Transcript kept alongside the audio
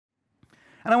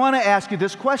And I want to ask you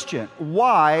this question.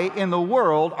 Why in the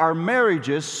world are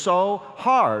marriages so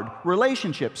hard?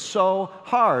 Relationships so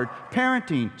hard?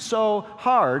 Parenting so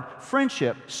hard?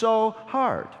 Friendship so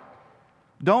hard?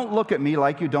 Don't look at me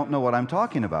like you don't know what I'm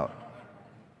talking about.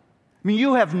 I mean,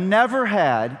 you have never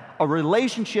had a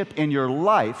relationship in your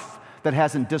life that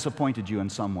hasn't disappointed you in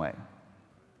some way.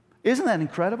 Isn't that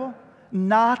incredible?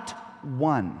 Not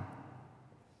one.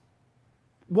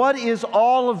 What is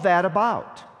all of that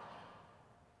about?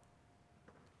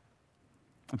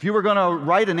 If you were going to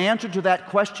write an answer to that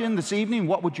question this evening,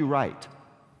 what would you write?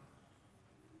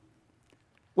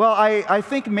 Well, I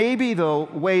think maybe the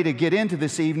way to get into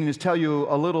this evening is tell you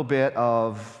a little bit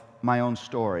of my own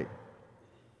story.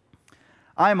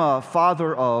 I'm a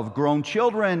father of grown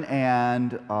children,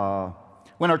 and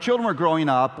when our children were growing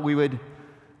up, we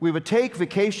would take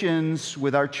vacations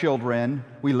with our children.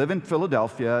 We live in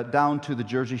Philadelphia, down to the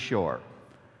Jersey Shore.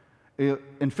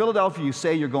 In Philadelphia, you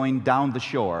say you're going down the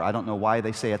shore. I don't know why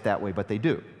they say it that way, but they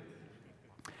do.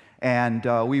 And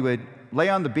we would lay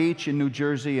on the beach in New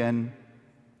Jersey and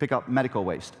pick up medical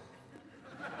waste.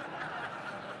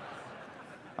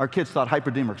 Our kids thought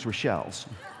hypodermics were shells.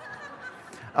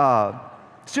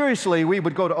 Seriously, we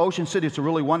would go to Ocean City. It's a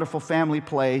really wonderful family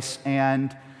place,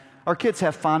 and our kids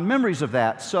have fond memories of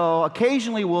that. So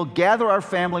occasionally we'll gather our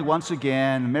family once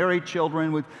again. Married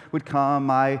children would come.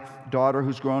 My daughter,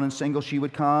 who's grown and single, she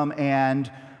would come,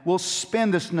 and we'll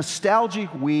spend this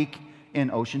nostalgic week in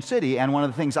Ocean City. And one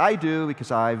of the things I do, because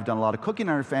I've done a lot of cooking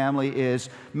in our family, is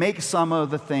make some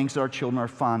of the things that our children are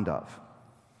fond of.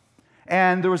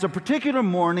 And there was a particular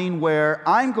morning where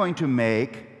I'm going to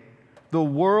make the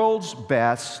world's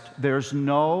best, there's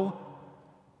no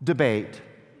debate,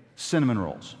 cinnamon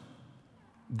rolls.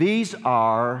 These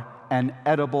are an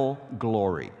edible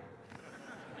glory.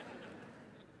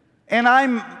 And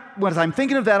when I'm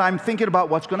thinking of that, I'm thinking about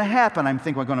what's going to happen. I'm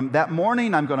thinking that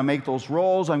morning I'm going to make those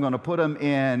rolls. I'm going to put them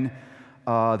in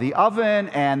the oven,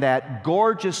 and that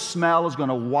gorgeous smell is going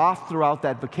to waft throughout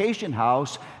that vacation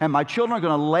house. And my children are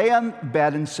going to lay on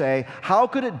bed and say, how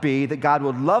could it be that God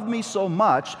would love me so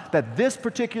much that this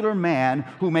particular man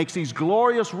who makes these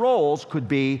glorious rolls could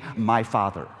be my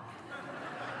father?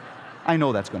 I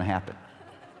know that's going to happen.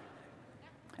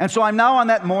 And so I'm now on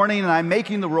that morning, and I'm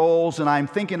making the rolls, and I'm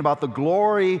thinking about the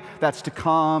glory that's to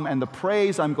come and the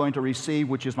praise I'm going to receive,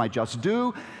 which is my just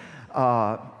due.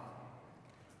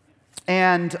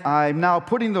 And I'm now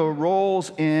putting the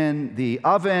rolls in the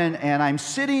oven, and I'm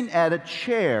sitting at a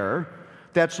chair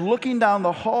that's looking down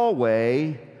the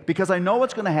hallway because I know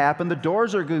what's going to happen. The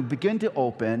doors are going to begin to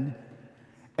open,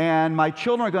 and my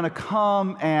children are going to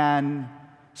come and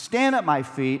stand at my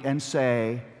feet and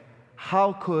say,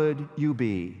 how could you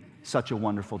be such a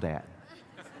wonderful dad?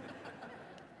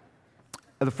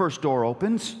 The first door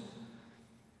opens,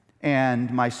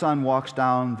 and my son walks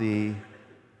down the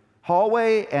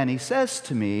hallway, and he says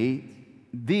to me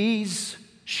these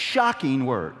shocking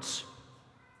words.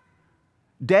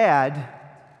 Dad,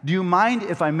 do you mind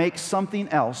if I make something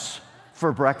else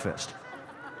for breakfast?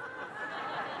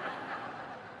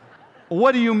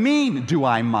 What do you mean, do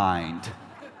I mind?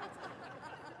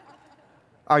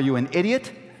 Are you an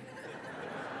idiot?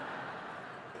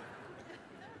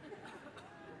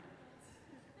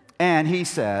 And he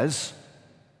says,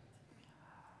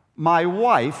 my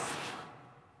wife,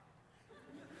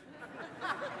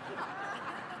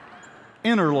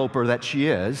 interloper that she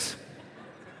is,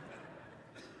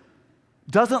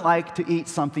 doesn't like to eat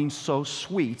something so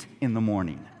sweet in the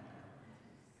morning.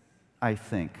 I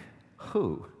think,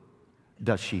 who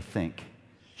does she think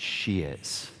she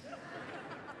is?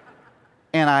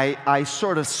 And I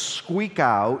sort of squeak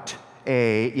out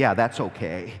yeah, that's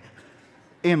okay.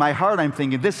 In my heart, I'm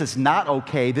thinking, this is not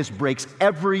okay. This breaks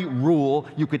every rule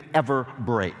you could ever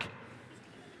break.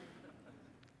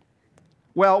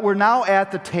 Well, we're now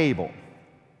at the table.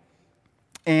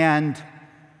 And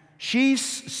she's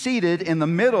seated in the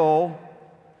middle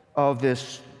of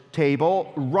this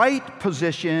table, right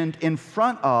positioned in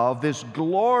front of this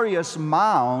glorious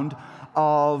mound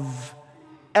of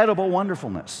edible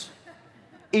wonderfulness.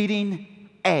 Eating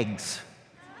eggs.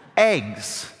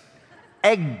 Eggs.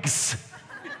 Eggs.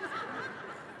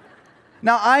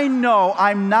 Now, I know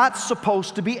I'm not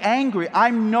supposed to be angry.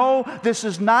 I know this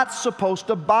is not supposed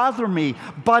to bother me,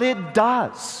 but it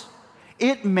does.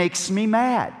 It makes me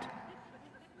mad.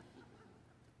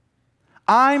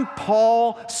 I'm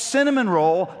Paul Cinnamon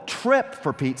Roll Tripp,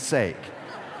 for Pete's sake.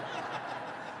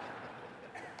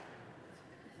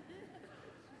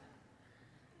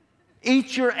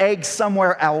 Eat your eggs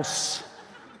somewhere else.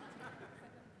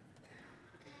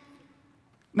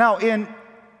 Now, in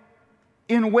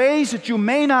in ways that you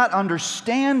may not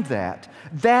understand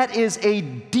that is a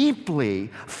deeply,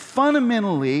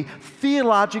 fundamentally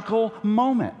theological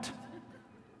moment.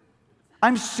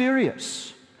 I'm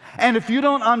serious. And if you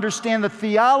don't understand the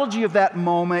theology of that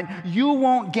moment, you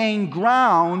won't gain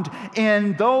ground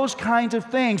in those kinds of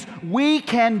things. We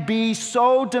can be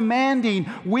so demanding.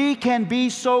 We can be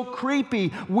so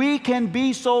creepy. We can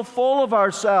be so full of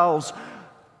ourselves.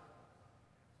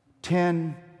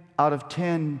 10 out of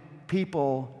 10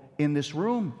 people in this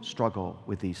room struggle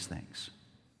with these things.